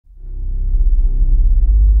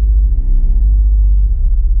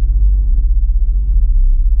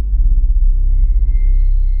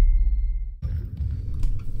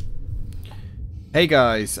Hey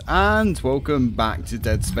guys, and welcome back to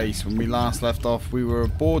Dead Space. When we last left off, we were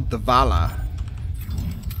aboard the Valor.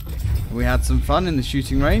 We had some fun in the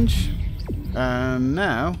shooting range, and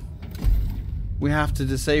now we have to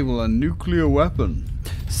disable a nuclear weapon.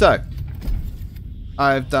 So,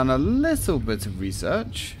 I've done a little bit of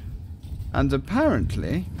research, and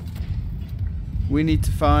apparently we need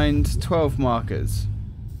to find 12 markers.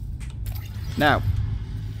 Now,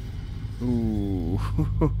 ooh,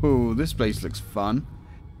 this place looks fun.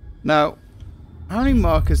 Now, how many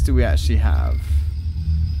markers do we actually have?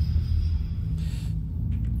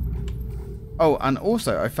 Oh, and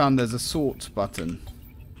also I found there's a sort button.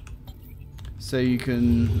 So you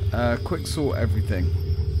can quick sort everything,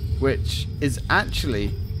 which is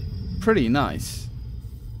actually pretty nice,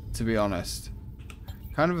 to be honest.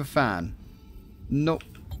 Kind of a fan. Not...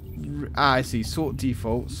 I see. Sort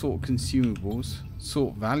default, sort consumables,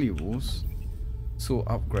 sort valuables, sort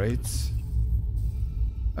upgrades.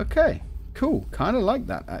 Okay, cool. Kind of like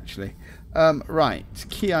that, actually. Right,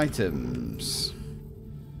 key items.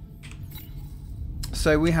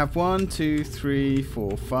 So we have 1, 2, 3,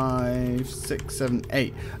 4, 5, 6, 7,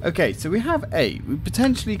 8. Okay, so we have 8. We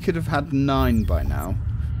potentially could have had 9 by now,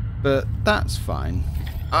 but that's fine.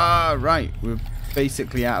 Ah, right. We're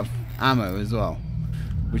basically out of ammo as well,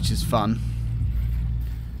 which is fun.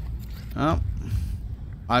 Oh,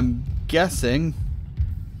 I'm guessing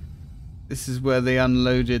this is where they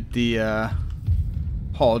unloaded the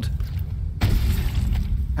pod.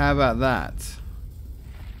 How about that?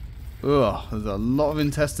 Ugh, there's a lot of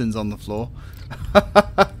intestines on the floor.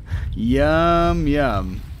 Yum,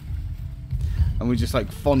 yum. And we're just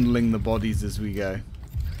like fondling the bodies as we go.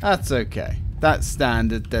 That's okay. That's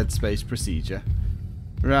standard Dead Space procedure.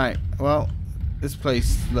 Right, well, this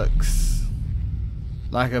place looks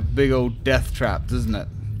like a big old death trap, doesn't it?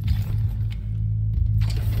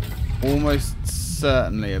 Almost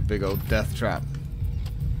certainly a big old death trap.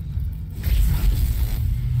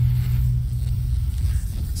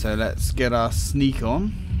 So let's get our sneak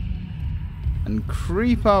on and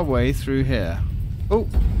creep our way through here. Oh,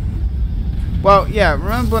 well, yeah,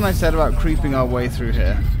 remember when I said about creeping our way through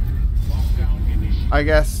here? I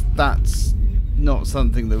guess that's not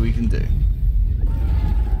something that we can do.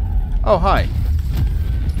 Oh, hi.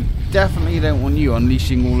 Definitely don't want you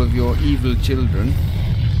unleashing all of your evil children.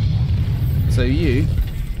 So you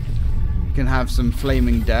can have some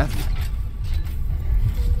flaming death.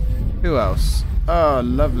 Who else? Oh,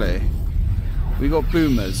 lovely. We got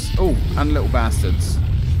boomers. Oh, and little bastards.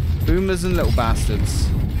 Boomers and little bastards.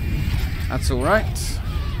 That's alright.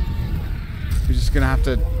 We're just going to have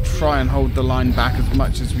to try and hold the line back as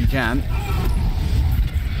much as we can.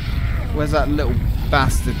 Where's that little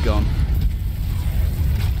bastard gone?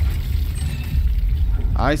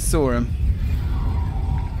 I saw him.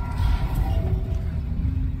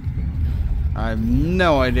 I have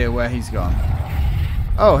no idea where he's gone.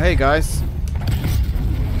 Oh, hey guys.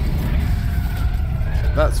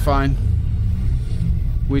 That's fine.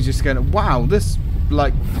 We're just gonna... Wow, this,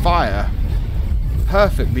 like, fire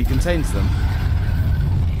perfectly contains them.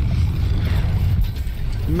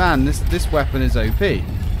 Man, this weapon is OP.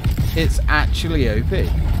 It's actually OP.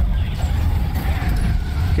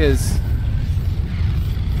 Because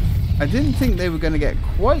I didn't think they were going to get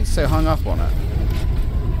quite so hung up on it.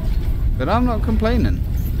 But I'm not complaining.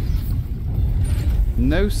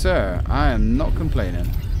 No, sir. I am not complaining.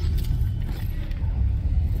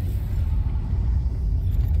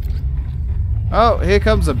 Oh, here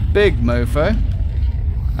comes a big mofo.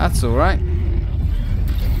 That's alright.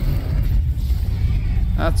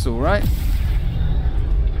 That's alright.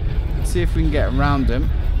 Let's see if we can get around him.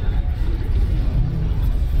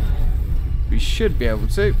 We should be able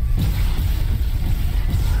to.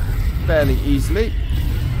 Fairly easily.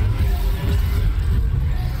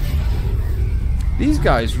 These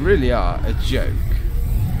guys really are a joke.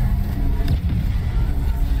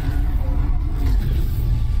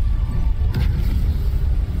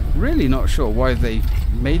 Really not sure why they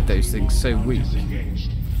made those things so weak.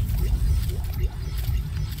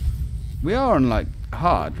 We are on like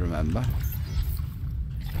hard, remember?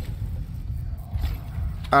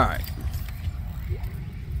 Alright.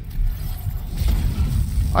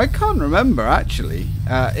 I can't remember actually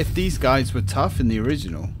if these guys were tough in the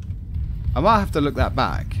original. I might have to look that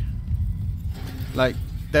back. Like,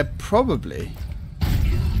 they're probably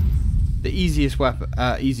the easiest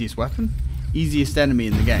enemy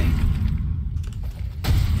in the game.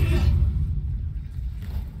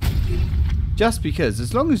 Just because,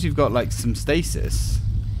 as long as you've got like some stasis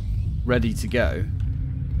ready to go,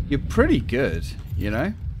 you're pretty good, you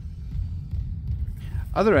know?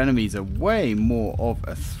 Other enemies are way more of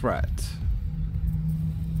a threat.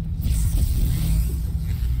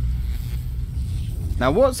 Now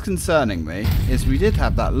what's concerning me is we did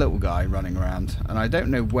have that little guy running around, and I don't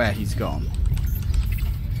know where he's gone.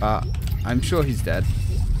 But I'm sure he's dead.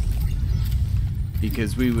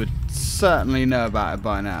 Because we would certainly know about it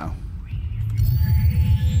by now.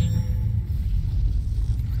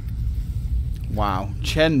 Wow,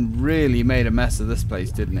 Chen really made a mess of this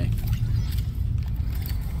place, didn't he?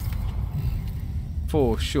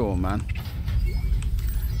 For sure, man.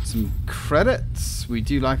 Some credits. We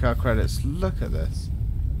do like our credits. Look at this.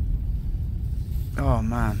 Oh,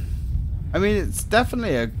 man. I mean, it's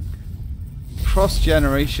definitely a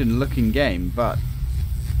cross-generation looking game, but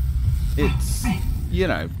it's, you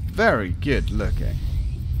know, very good looking.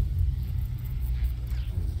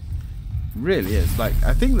 Really is. Like,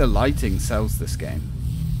 I think the lighting sells this game.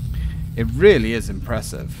 It really is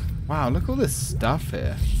impressive. Wow, look at all this stuff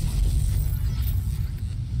here.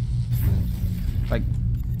 Like,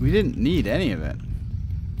 we didn't need any of it.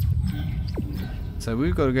 So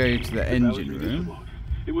we've got to go to the engine room.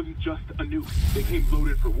 It wasn't just a nuke. They came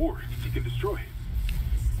loaded for war, seek and destroy.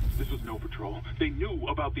 This was no patrol. They knew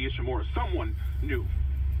about the Ishimura. Someone knew.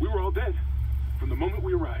 We were all dead from the moment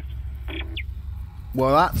we arrived.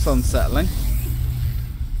 Well, that's unsettling.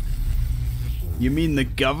 You mean the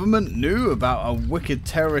government knew about a wicked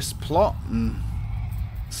terrorist plot and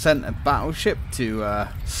sent a battleship to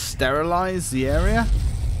sterilize the area?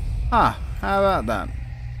 Ah, how about that?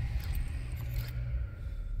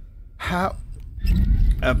 How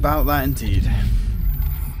about that indeed?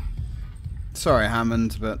 Sorry,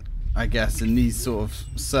 Hammond, but I guess in these sort of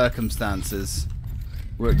circumstances,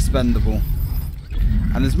 we're expendable.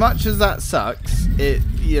 And as much as that sucks, it,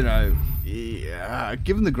 you know,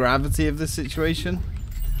 given the gravity of the situation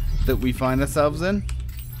that we find ourselves in,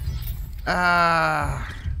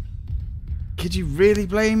 could you really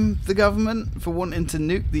blame the government for wanting to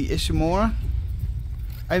nuke the Ishimura?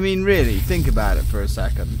 I mean, really, think about it for a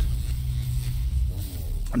second.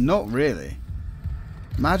 Not really.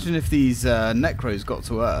 Imagine if these Necros got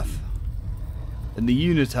to Earth and the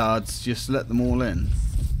Unitards just let them all in.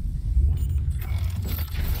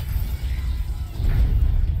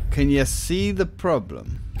 Can you see the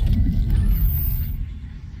problem?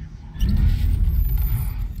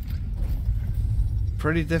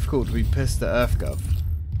 Pretty difficult to be pissed at EarthGov.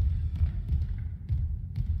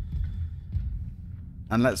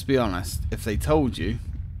 And let's be honest, if they told you,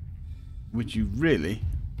 would you really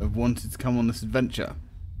have wanted to come on this adventure?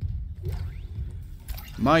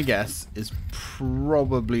 My guess is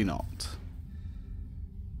probably not.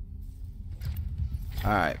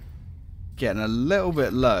 Alright. Getting a little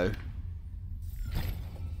bit low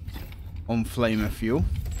on flamer fuel.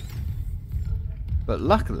 But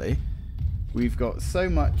luckily, we've got so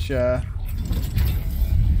much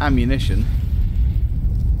ammunition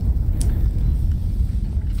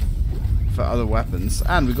for other weapons.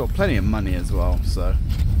 And we've got plenty of money as well, so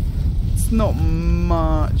it's not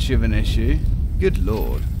much of an issue. Good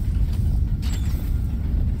lord.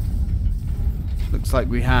 Looks like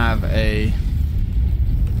we have a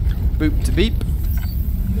boop to beep,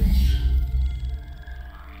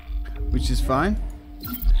 which is fine.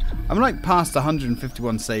 I'm like past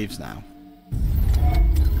 151 saves now.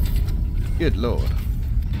 Good lord.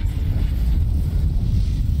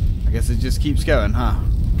 I guess it just keeps going, huh?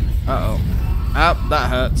 Uh-oh. Oh, that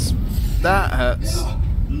hurts. That hurts.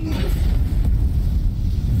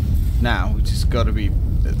 Now, we just got to be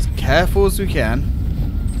as careful as we can.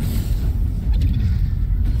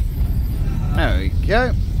 There we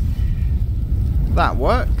go. That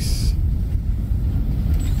works.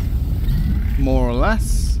 More or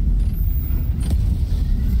less.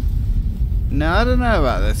 Now, I don't know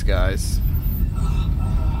about this, guys.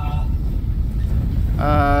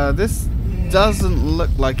 This doesn't look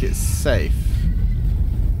like it's safe.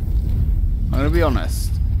 I'm going to be honest.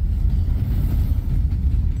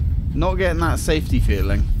 Not getting that safety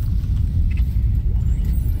feeling.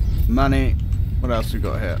 Money. What else we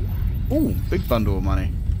got here? Ooh, big bundle of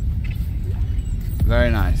money.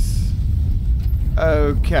 Very nice.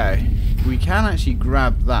 Okay. We can actually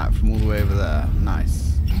grab that from all the way over there.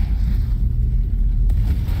 Nice.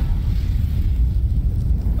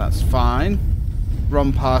 That's fine.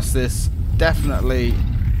 Run past this. Definitely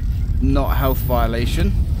not a health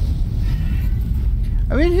violation.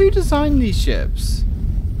 I mean, who designed these ships?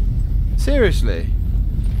 Seriously.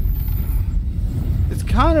 It's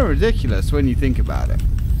kind of ridiculous when you think about it.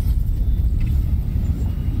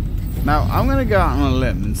 Now, I'm going to go out on a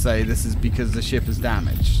limb and say this is because the ship is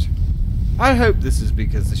damaged. I hope this is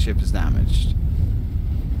because the ship is damaged.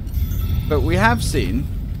 But we have seen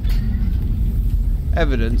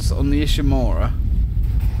evidence on the Ishimura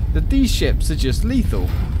that these ships are just lethal.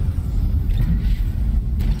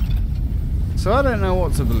 So I don't know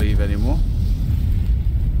what to believe anymore.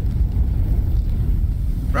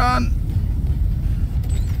 Run!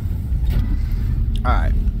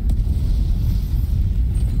 Alright.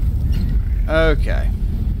 Okay.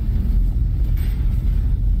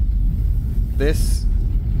 This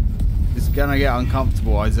is gonna get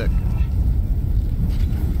uncomfortable, Isaac.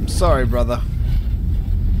 I'm sorry, brother.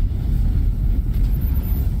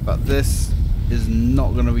 But this is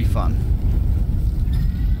not gonna be fun.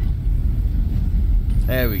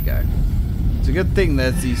 There we go. It's a good thing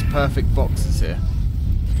there's these perfect boxes here.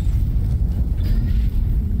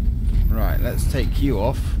 Right, let's take you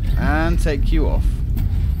off and take you off.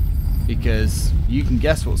 Because you can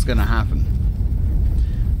guess what's going to happen.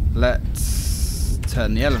 Let's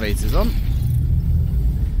turn the elevators on.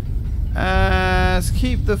 Let's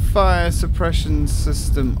keep the fire suppression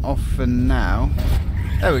system off for now.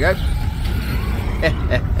 There we go.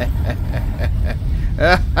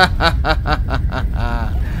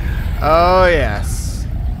 Oh yes.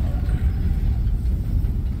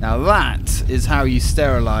 Now that is how you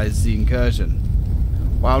sterilize the incursion.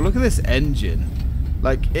 Wow, look at this engine.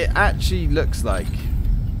 Like, it actually looks like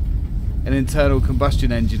an internal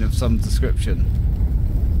combustion engine of some description.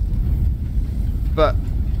 But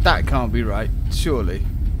that can't be right, surely.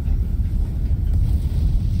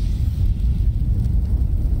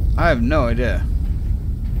 I have no idea.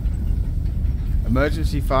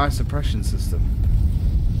 Emergency fire suppression system.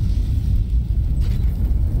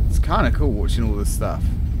 It's kind of cool watching all this stuff.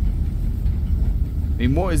 I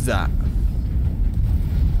mean, what is that?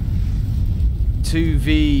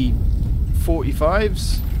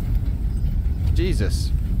 2V45s?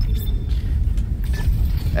 Jesus.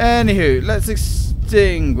 Anywho, let's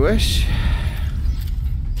extinguish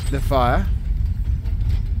the fire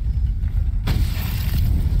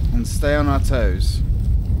and stay on our toes.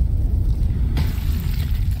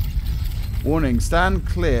 Warning, stand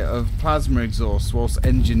clear of plasma exhaust whilst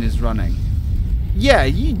engine is running. Yeah,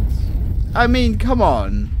 I mean, come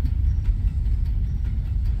on.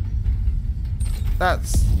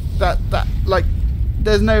 Like,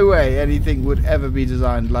 there's no way anything would ever be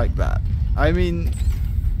designed like that. I mean,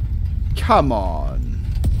 come on.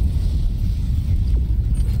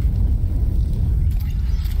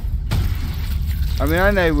 I mean, I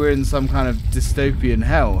know we're in some kind of dystopian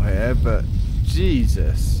hell here, but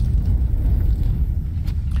Jesus.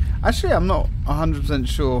 Actually, I'm not 100%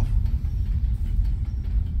 sure.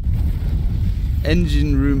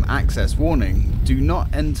 Engine room access. Warning. Do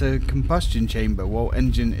not enter combustion chamber while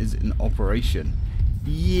engine is in operation.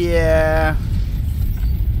 Yeah.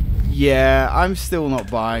 Yeah, I'm still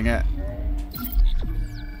not buying it.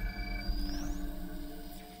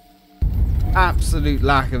 Absolute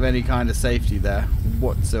lack of any kind of safety there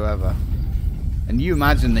whatsoever. And you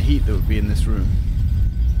imagine the heat that would be in this room.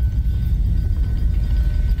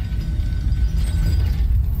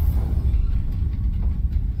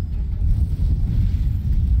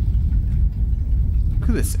 Look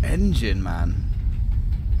at this engine, man.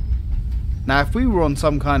 Now, if we were on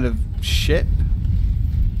some kind of ship,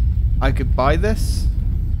 I could buy this.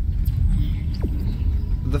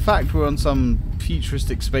 The fact we're on some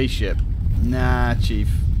futuristic spaceship, nah, chief.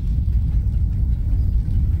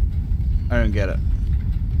 I don't get it.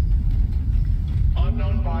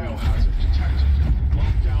 Unknown biohazard detected.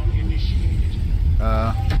 Lockdown initiated.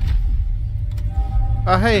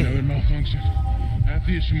 Oh, hey. Another malfunction. Half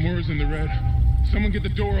the Ishimura's in the red. Someone get the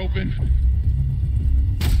door open.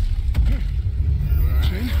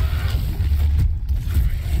 Shane?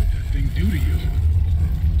 What did that thing do to you?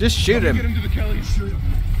 Just shoot him. Get him to the Kelly. Shoot him.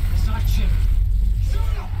 It's not Jim.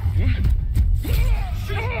 Shoot him. What?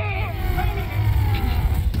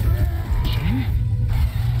 Shane?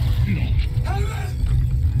 No.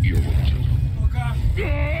 You're what killed him. Oh, God.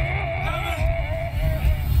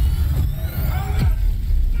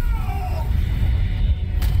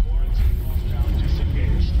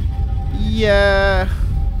 Yeah.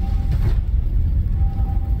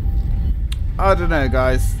 I don't know,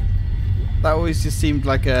 guys. That always just seemed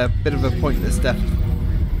like a bit of a pointless death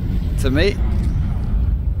to me.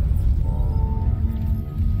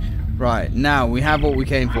 Right, now we have what we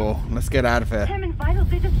came for. Let's get out of here. Hammond's vitals,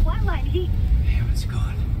 they just flatlined. Hammond's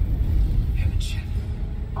gone. Hammond shit.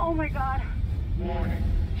 Oh my God. Warning.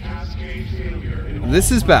 Cascade failure in all This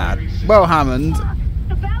is bad. Well, Hammond. Fuck!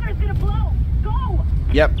 The battery's gonna blow. Go!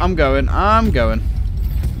 Yep, I'm going.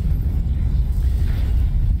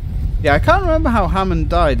 Yeah, I can't remember how Hammond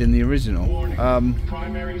died in the original.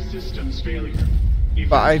 Primary systems failure.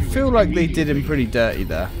 But I feel like they did him pretty dirty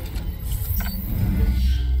there.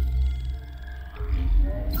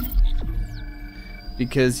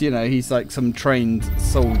 Because, you know, he's like some trained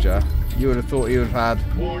soldier. you would have thought he would have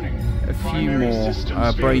had Warning. a few Primary more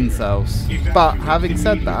systems brain failure. cells. Evacuate But having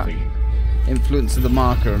said that, immediately. influence of the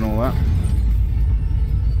marker and all that.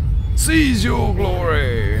 Seize your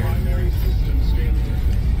glory! Primary systems failure.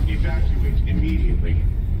 Evacuate immediately.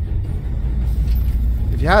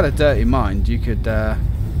 If you had a dirty mind, you could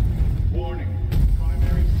Warning.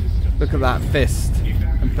 Primary systems look at that fist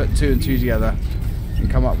and put 2 and 2 together and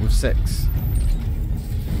come up with 6.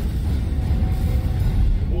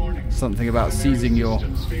 Warning. Something about Primary seizing your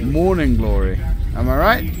systems failure. morning glory. Am I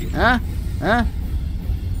right? Huh? Huh?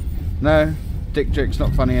 No? Dick joke's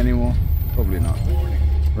not funny anymore? Probably not. Warning.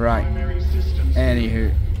 Right. Primary systems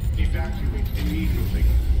Anywho. evacuate immediately.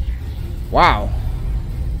 Wow.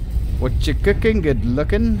 What you cooking? Good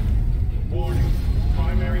looking? Warning.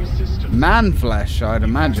 Primary systems Man flesh, I'd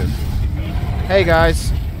imagine. Hey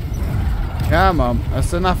guys. Come on.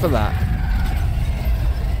 That's enough of that.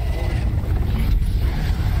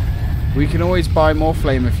 We can always buy more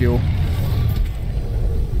flamer fuel.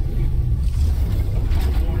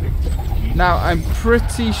 Now, I'm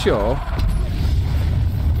pretty sure,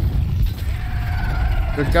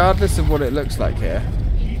 regardless of what it looks like here,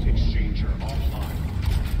 heat exchanger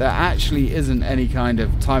offline. there actually isn't any kind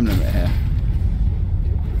of time limit here.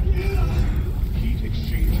 Heat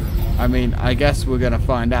exchanger offline. I mean, I guess we're going to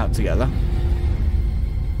find out together.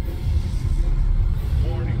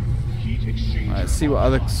 Warning. Heat exchanger. Let's see what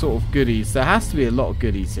other sort of goodies. There has to be a lot of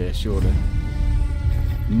goodies here, surely.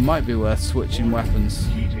 Might be worth switching weapons.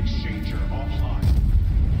 Heat exchanger offline.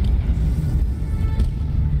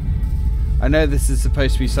 I know this is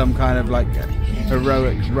supposed to be some kind of like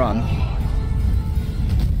heroic run,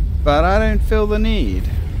 but I don't feel the need.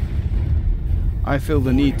 I feel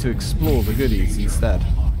the need to explore the goodies instead.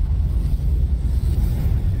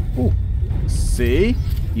 Oh, see?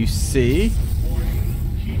 You see?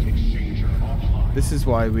 Heat exchanger offline. This is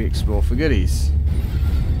why we explore for goodies.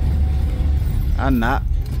 And that.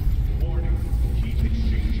 Warning. Heat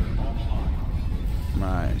exchanger offline.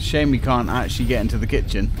 Right, shame we can't actually get into the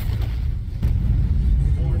kitchen.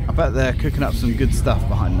 I bet they're cooking up some good stuff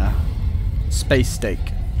behind there. Space steak.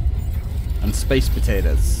 And space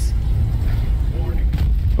potatoes. Warning.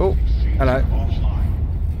 Oh, hello. Offline.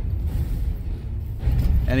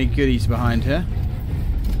 Any goodies behind here?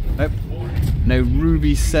 Nope. No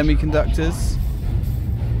ruby semiconductors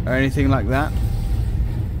or anything like that.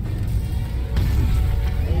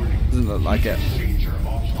 Doesn't look like it. Exchanger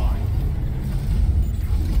offline.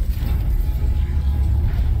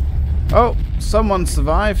 Oh, someone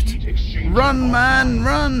survived. Heat exchanger Run, offline. man,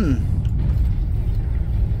 run!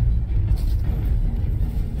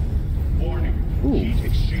 Warning. Ooh. Heat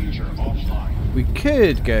exchanger offline. We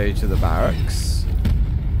could go to the barracks.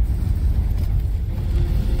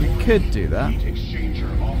 We could do that. Heat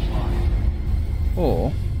exchanger offline.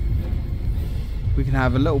 Or we can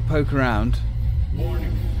have a little poke around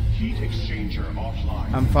Warning. Heat exchanger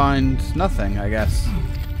offline. and find nothing, I guess.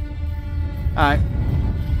 Alright.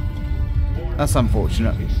 That's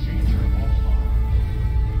unfortunate. Exchanger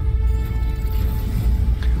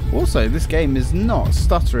offline. Also, this game is not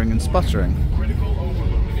stuttering and sputtering Critical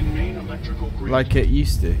overload in main electrical grid. like it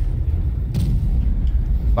used to.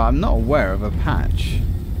 But I'm not aware of a patch.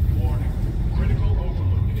 Warning. Critical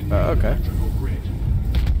overload in main Okay. electrical grid.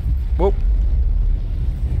 Whoop.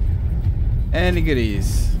 Any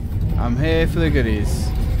goodies? I'm here for the goodies.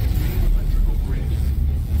 Electrical grid.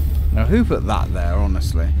 Now, who put that there,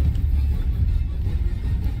 honestly?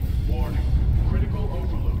 Warning. Critical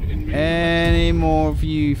overload in main Any more of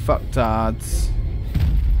you fucktards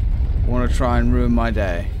want to try and ruin my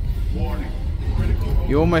day? Warning. Critical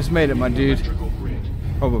You almost made it, my dude. electrical grid.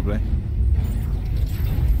 Probably.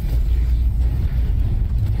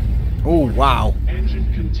 Oh, wow.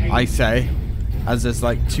 Engine containment. I say, as there's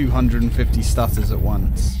like 250 stutters at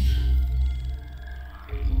once.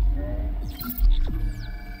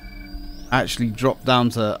 Actually dropped down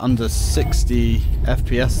to under 60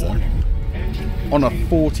 FPS then. Engine On a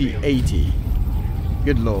 4080.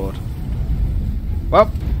 Good lord. Well,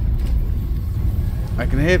 I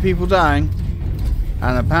can hear people dying,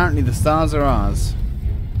 and apparently the stars are ours.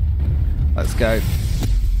 Let's go.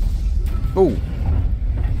 Ooh.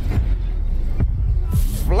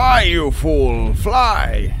 Fly, you fool!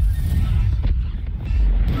 Fly!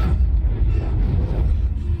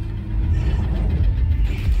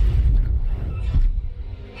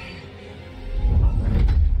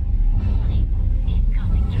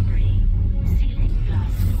 Incoming debris. Sealing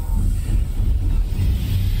blast door.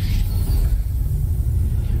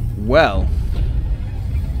 Well,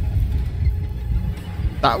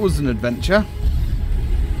 that was an adventure.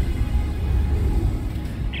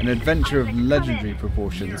 An adventure of legendary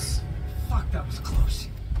proportions. Fuck, that was close.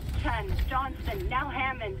 Chen, Johnston, now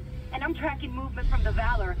Hammond. And I'm tracking movement from the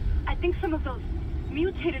Valor. I think some of those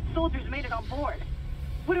mutated soldiers made it on board.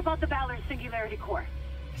 What about the Valor's singularity core?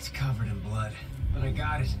 It's covered in blood, but I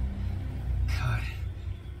got it. God,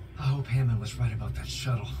 I hope Hammond was right about that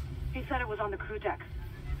shuttle. He said it was on the crew deck,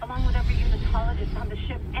 along with every unitologist on the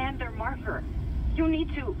ship and their marker. You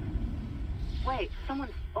need to... Wait,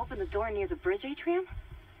 someone's opened the door near the bridge atrium?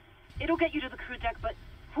 It'll get you to the crew deck, but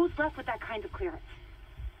who's left with that kind of clearance?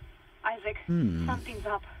 Isaac, something's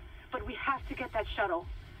up, but we have to get that shuttle.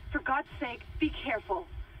 For God's sake, be careful.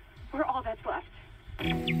 We're all that's left.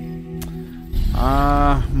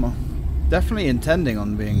 Definitely intending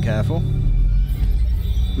on being careful.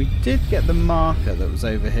 We did get the marker that was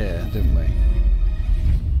over here, didn't we?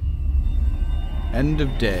 End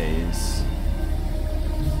of days.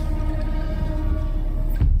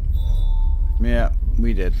 Yeah,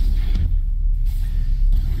 we did.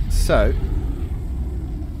 So.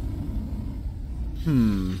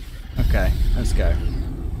 Okay, let's go.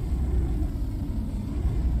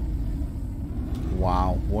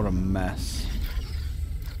 Wow, what a mess.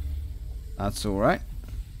 That's alright.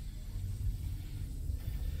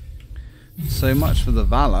 So much for the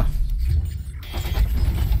Valor.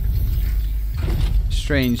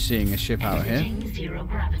 Strange seeing a ship out here. Zero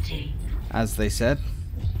gravity. As they said.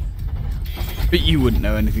 But you wouldn't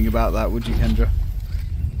know anything about that, would you, Kendra?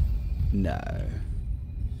 No.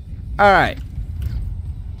 Alright.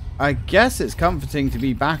 I guess it's comforting to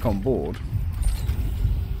be back on board.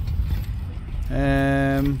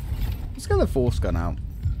 Let's get the force gun out.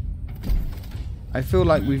 I feel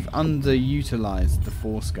like we've underutilized the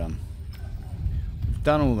force gun. We've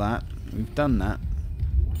done all that. We've done that.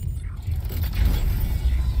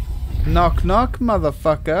 Knock knock,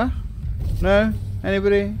 motherfucker. No?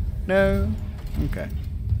 Anybody? No? Okay.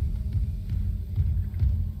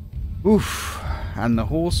 Oof. And the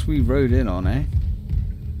horse we rode in on, eh?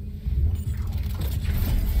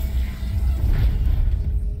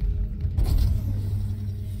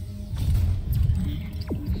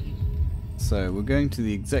 So, we're going to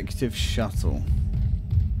the executive shuttle.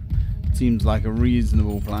 Seems like a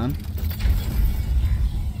reasonable plan.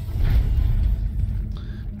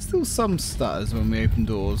 Still some stutters when we open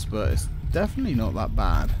doors, but it's definitely not that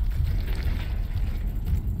bad.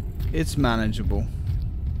 It's manageable.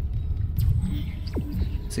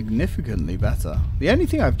 Significantly better. The only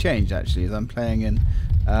thing I've changed actually is I'm playing in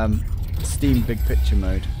Steam Big Picture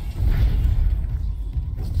mode,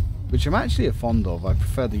 which I'm actually fond of. I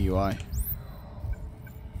prefer the UI.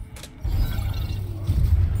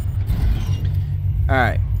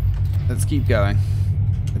 Alright, let's keep going.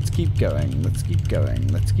 Let's keep going. Let's keep going.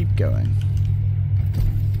 Let's keep going.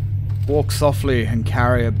 Walk softly and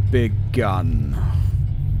carry a big gun.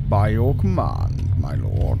 By your command, my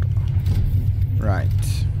lord. Right.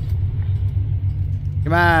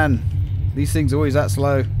 Come on. These things are always that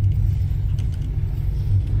slow.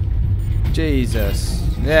 Jesus.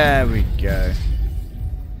 There we go.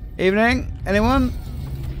 Evening? Anyone?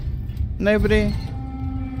 Nobody?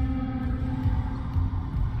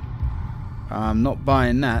 I'm not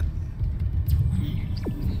buying that.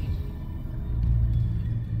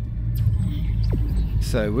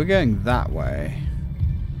 So we're going that way.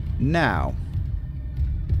 Now.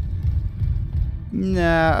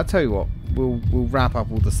 Nah, I'll tell you what. We'll wrap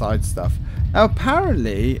up all the side stuff. Now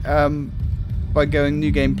apparently, by going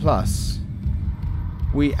New Game Plus,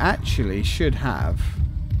 we actually should have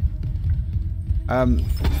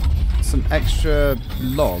some extra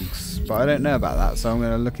logs, but I don't know about that, so I'm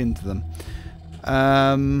going to look into them.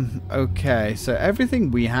 Okay, so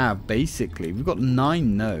everything we have, basically, we've got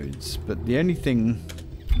 9 nodes, but the only thing...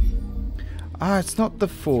 it's not the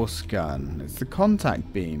force gun, it's the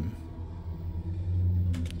contact beam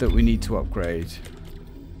that we need to upgrade.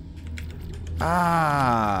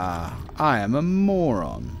 I am a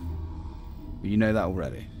moron. You know that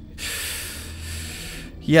already.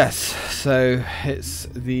 Yes, so it's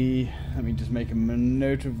the... Let me just make a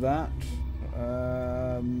note of that.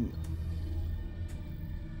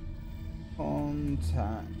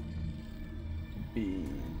 Contact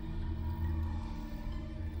beam.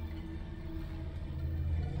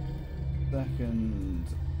 Second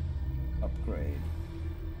upgrade.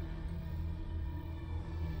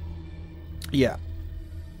 Yeah.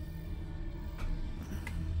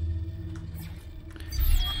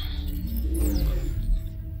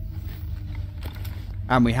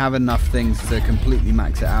 And we have enough things to completely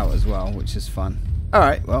max it out as well, which is fun.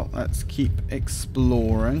 Alright, well, let's keep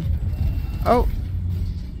exploring. Oh.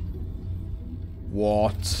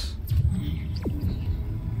 What?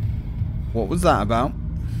 What was that about?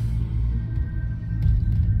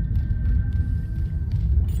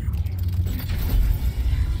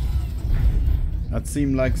 That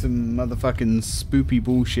seemed like some motherfucking spoopy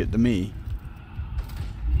bullshit to me.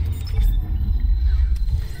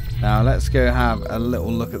 Now let's go have a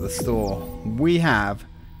little look at the store. We have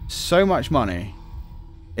so much money,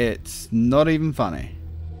 it's not even funny.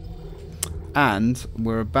 And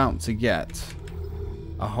we're about to get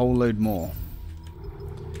a whole load more.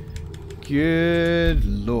 Good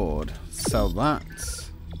lord. Sell that.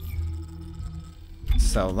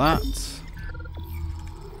 Sell that.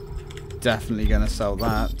 Definitely gonna sell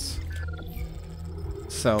that.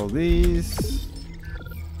 Sell these.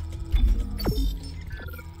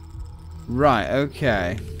 Right,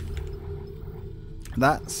 okay.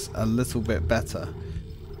 That's a little bit better.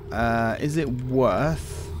 Is it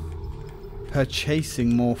worth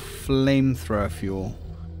purchasing more flamethrower fuel?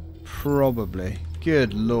 Probably.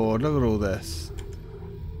 Good lord, look at all this.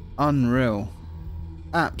 Unreal.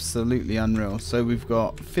 Absolutely unreal. So we've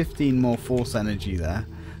got 15 more force energy there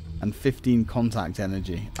and 15 contact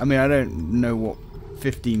energy. I mean, I don't know what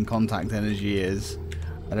 15 contact energy is.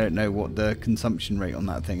 I don't know what the consumption rate on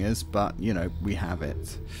that thing is, but, you know, we have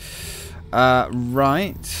it.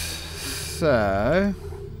 Right. So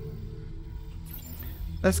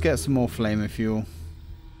let's get some more flamer fuel.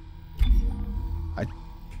 I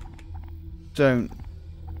don't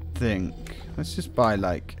think... Let's just buy,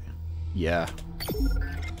 like... Yeah.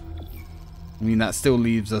 I mean, that still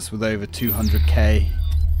leaves us with over 200k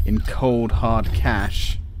in cold, hard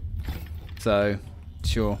cash. So,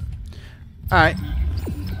 sure. Alright.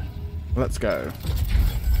 Let's go.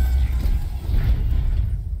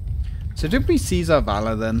 So did we seize our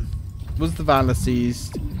Valor then? Was the Valor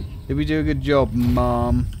seized? Did we do a good job,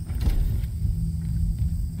 Mom?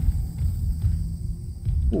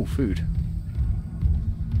 Oh, food.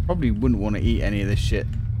 Probably wouldn't want to eat any of this shit,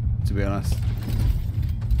 to be honest.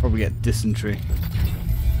 Probably get dysentery.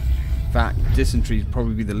 In fact, dysentery would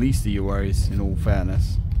probably be the least of your worries, in all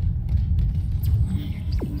fairness.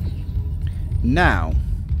 Now,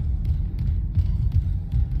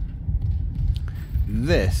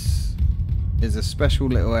 this is a special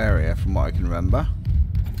little area from what I can remember.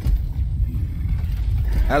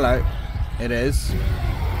 Hello. It is.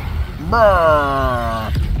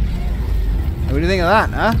 Brrr. What do you think of that,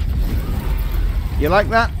 huh? You like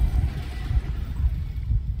that?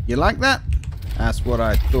 You like that? That's what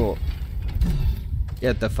I thought.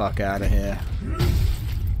 Get the fuck out of here.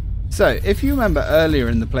 So, if you remember earlier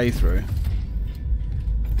in the playthrough,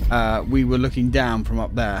 we were looking down from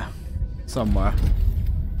up there somewhere,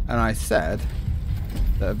 and I said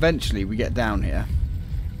that eventually we get down here,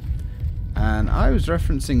 and I was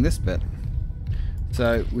referencing this bit.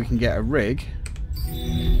 So we can get a rig,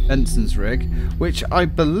 Benson's rig, which I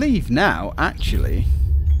believe now actually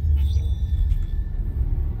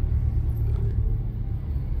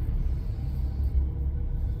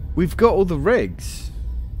we've got all the rigs.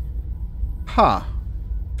 Huh.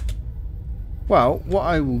 Well, what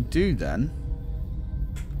I will do then,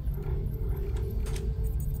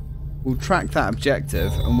 we'll track that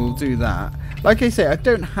objective and we'll do that. Like I say, I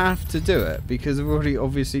don't have to do it because I've already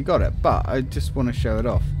obviously got it, but I just want to show it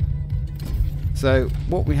off. So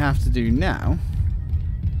what we have to do now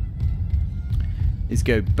is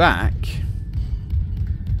go back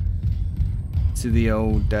to the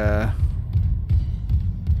old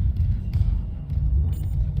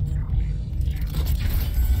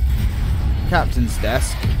captain's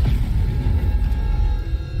desk.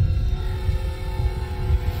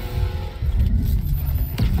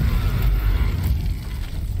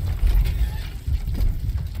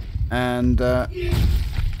 And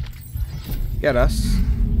get us.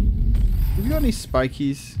 Have you got any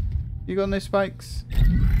spikies? You got no spikes?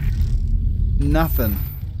 Nothing.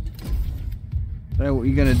 Don't know what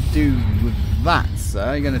you're gonna do with that,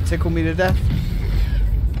 sir. You're gonna tickle me to death?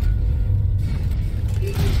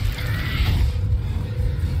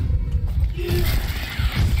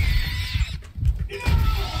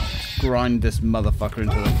 Grind this motherfucker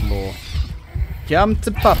into the floor. Come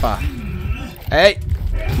to Papa. Hey,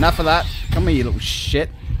 enough of that. Come here, you little shit.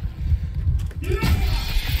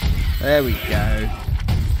 There we go.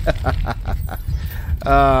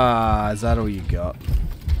 Ah, is that all you got?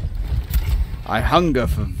 I hunger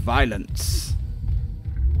for violence.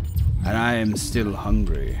 And I am still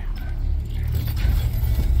hungry.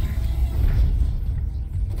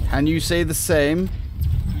 Can you say the same?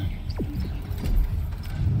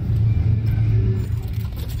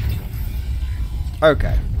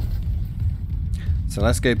 Okay. So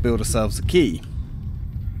let's go build ourselves a key.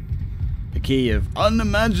 A key of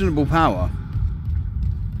unimaginable power.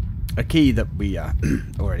 A key that we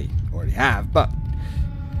already have, but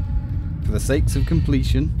for the sakes of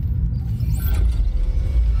completion,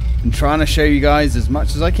 I'm trying to show you guys as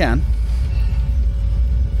much as I can.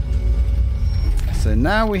 So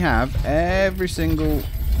now we have every single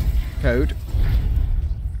code.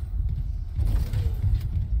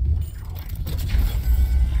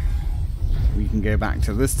 We can go back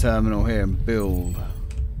to this terminal here and build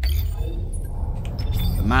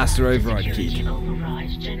the master override Security key.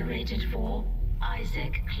 override generated for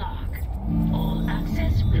Isaac Clarke. All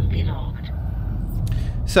access will be logged.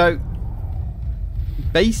 So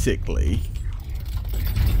basically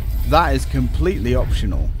that is completely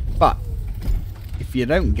optional, but if you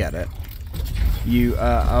don't get it, you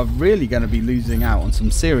are really going to be losing out on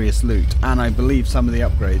some serious loot, and I believe some of the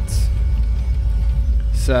upgrades.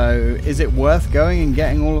 So is it worth going and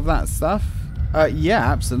getting all of that stuff?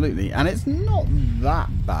 Yeah, absolutely, and it's not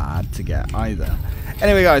that bad to get either.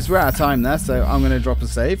 Anyway guys, we're out of time there, so I'm going to drop a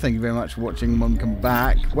save. Thank you very much for watching. When we come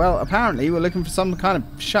back, well, apparently we're looking for some kind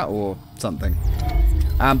of shuttle or something,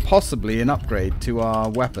 and possibly an upgrade to our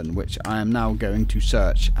weapon, which I am now going to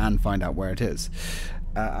search and find out where it is.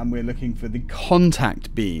 And we're looking for the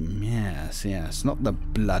contact beam. Yes, yes, not the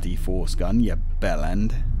bloody force gun, you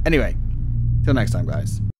bellend. Anyway, till next time,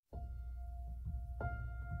 guys.